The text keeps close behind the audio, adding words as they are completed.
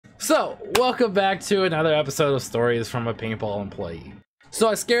So, welcome back to another episode of Stories from a Paintball Employee. So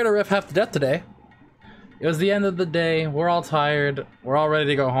I scared a ref half to death today. It was the end of the day, we're all tired, we're all ready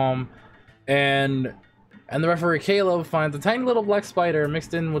to go home, and the referee Caleb finds a tiny little black spider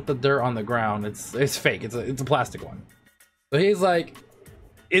mixed in with the dirt on the ground. It's fake, it's a plastic one. So he's like,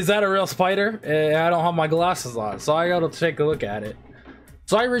 is that a real spider? And I don't have my glasses on, so I go to take a look at it.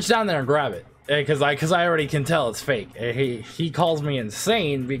 So I reach down there and grab it. Because I already can tell it's fake. He calls me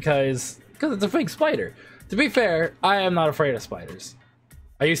insane because it's a fake spider. To be fair, I am not afraid of spiders.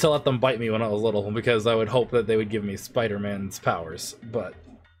 I used to let them bite me when I was little because I would hope that they would give me Spider-Man's powers, but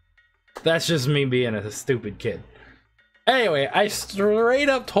that's just me being a stupid kid. Anyway, I straight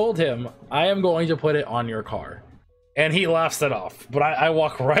up told him, I am going to put it on your car. And he laughs it off. But I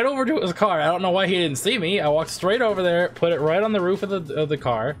walk right over to his car. I don't know why he didn't see me. I walked straight over there, put it right on the roof of the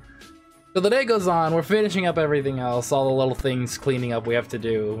car. So the day goes on, we're finishing up everything else, all the little things cleaning up we have to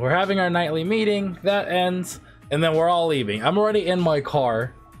do. We're having our nightly meeting, that ends, and then we're all leaving. I'm already in my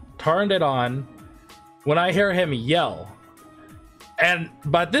car, turned it on, when I hear him yell. And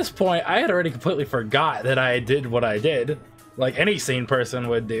by this point, I had already completely forgot that I did what I did, like any sane person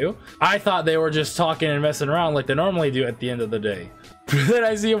would do. I thought they were just talking and messing around like they normally do at the end of the day. Then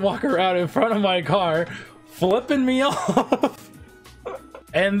I see him walk around in front of my car, flipping me off.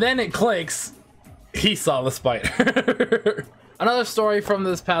 And then it clicks, he saw the spider. Another story from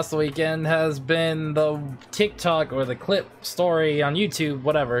this past weekend has been the TikTok or the clip story on YouTube,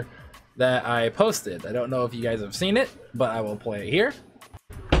 whatever, that I posted. I don't know if you guys have seen it, but I will play it here.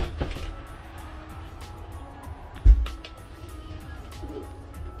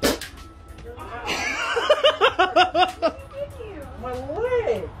 My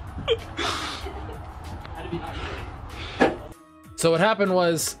leg! So what happened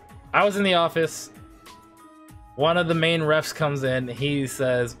was, I was in the office, one of the main refs comes in, he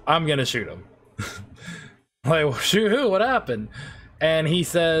says, I'm gonna shoot him. Like, well, shoot who? What happened? And he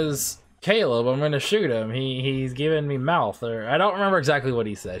says, Caleb, I'm gonna shoot him. He's giving me mouth, or I don't remember exactly what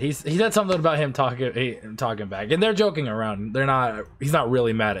he said. He said something about him talking back, and they're joking around. He's not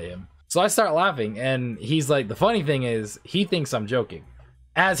really mad at him. So I start laughing, and he's like, the funny thing is, he thinks I'm joking.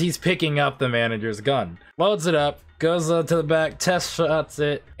 As he's picking up the manager's gun, loads it up, goes to the back, test shots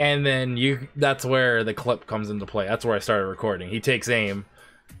it, and then that's where the clip comes into play. That's where I started recording. He takes aim,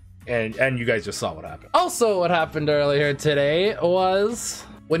 and you guys just saw what happened. Also, what happened earlier today was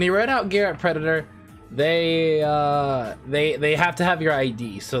when you rent out gear at Predator, they have to have your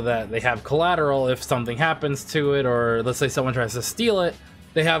ID so that they have collateral if something happens to it, or let's say someone tries to steal it,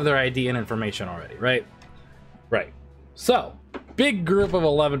 they have their ID and information already, right? Right. So big group of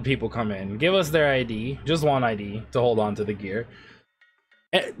 11 people come in, give us their ID, just one ID to hold on to the gear.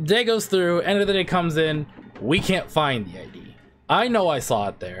 Day goes through, end of the day comes in, we can't find the ID. I know I saw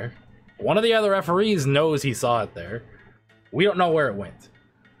it there. One of the other referees knows he saw it there. We don't know where it went.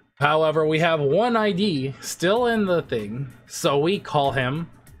 However, we have one ID still in the thing, so we call him.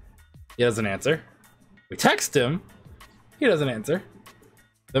 He doesn't answer. We text him. He doesn't answer.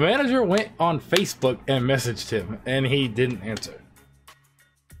 The manager went on Facebook and messaged him, and he didn't answer.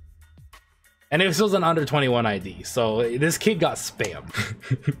 And it was still an under 21 ID, so this kid got spammed.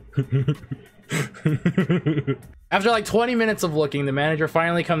 After like 20 minutes of looking, the manager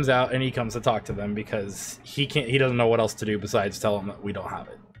finally comes out and he comes to talk to them because he doesn't know what else to do besides tell them that we don't have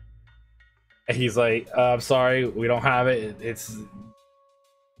it. And he's like, I'm sorry, we don't have it.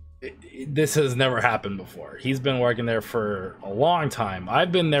 This has never happened before. He's been working there for a long time.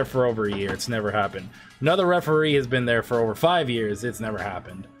 I've been there for over a year. It's never happened. Another referee has been there for over 5 years. It's never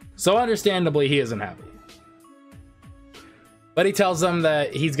happened. So understandably, he isn't happy. But he tells them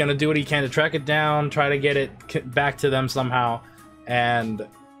that he's going to do what he can to track it down, try to get it back to them somehow, and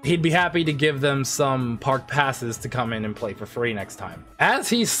he'd be happy to give them some park passes to come in and play for free next time. As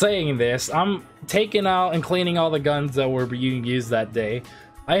he's saying this, I'm taking out and cleaning all the guns that were being used that day.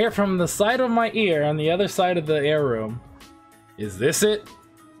 I hear from the side of my ear on the other side of the air room, is this it?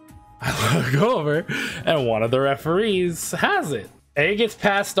 I look over and one of the referees has it. And it gets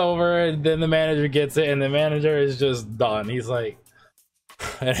passed over, and then the manager gets it, and the manager is just done. He's like,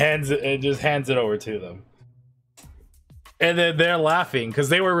 and just hands it over to them. And then they're laughing because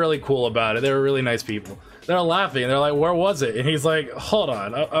they were really cool about it. They were really nice people. They're laughing. They're like, where was it? And he's like, hold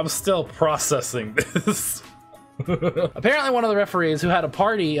on, I'm still processing this. Apparently one of the referees who had a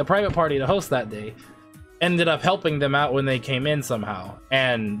private party to host that day, ended up helping them out when they came in somehow.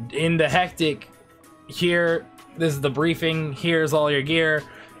 And in the hectic, here, this is the briefing, here's all your gear,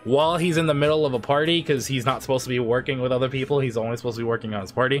 while he's in the middle of a party, because he's not supposed to be working with other people, he's only supposed to be working on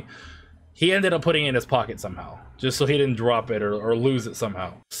his party. he ended up putting it in his pocket somehow, just so he didn't drop it or lose it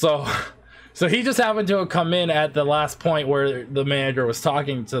somehow. So he just happened to have come in at the last point where the manager was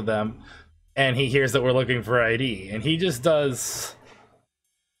talking to them, and he hears that we're looking for ID, and he just does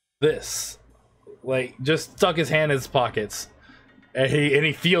this, like, just stuck his hand in his pockets, and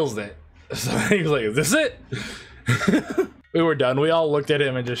he feels it. So he was like, "Is this it?" We were done. We all looked at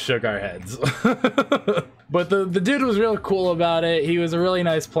him and just shook our heads. But the dude was real cool about it. He was a really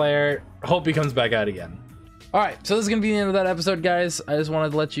nice player. Hope he comes back out again. All right, so this is gonna be the end of that episode, guys. I just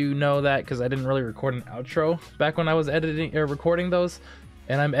wanted to let you know that because I didn't really record an outro back when I was editing or recording those,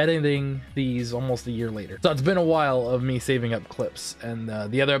 and I'm editing these almost a year later. So it's been a while of me saving up clips, and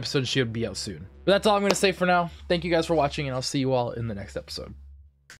the other episodes should be out soon. But that's all I'm gonna say for now. Thank you guys for watching, and I'll see you all in the next episode.